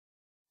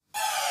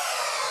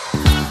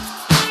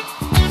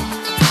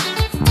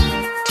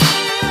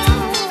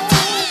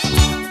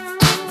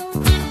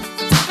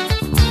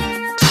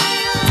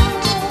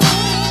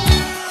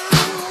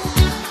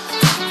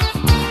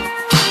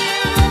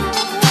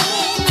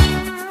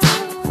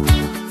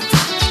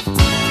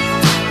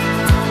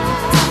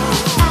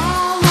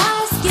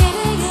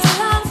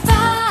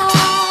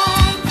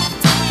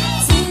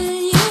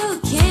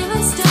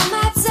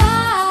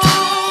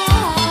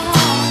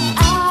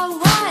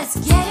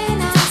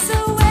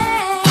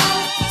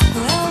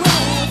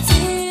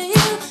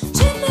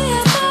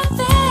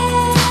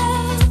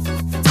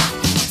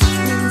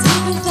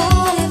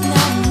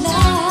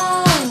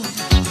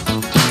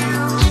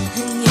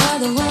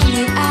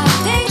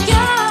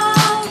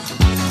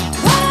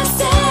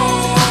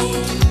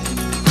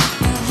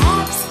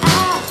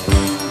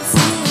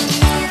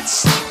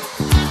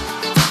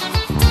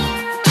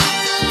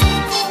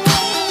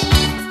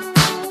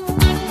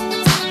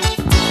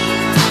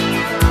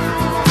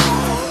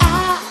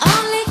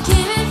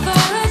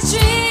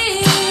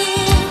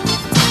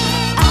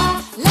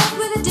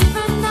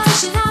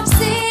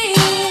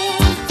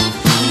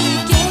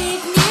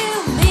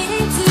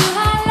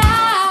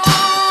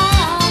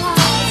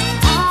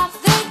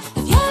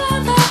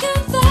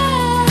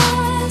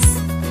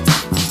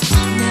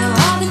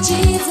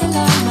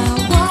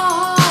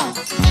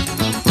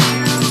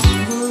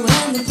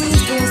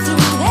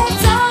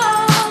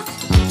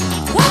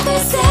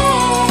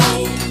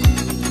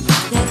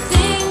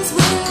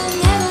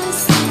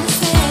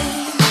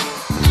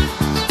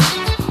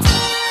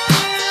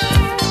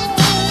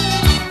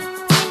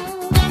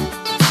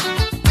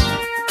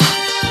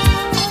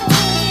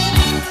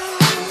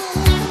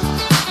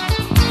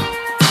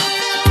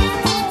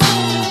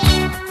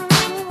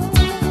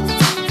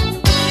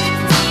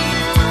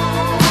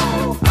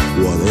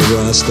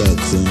I start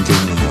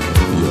thinking,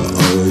 you're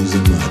always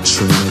in my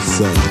train of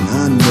thought. And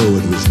I know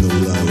it was no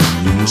lie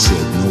when you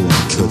said no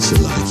one cuts it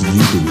like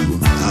you do.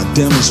 I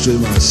demonstrate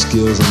my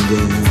skills and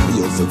then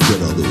you'll forget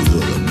all those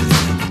other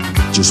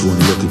men. Just one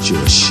look at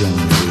your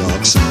shiny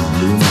locks and I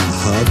knew my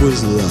heart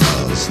was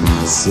lost.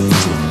 And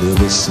things would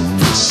never seem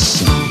the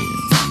same.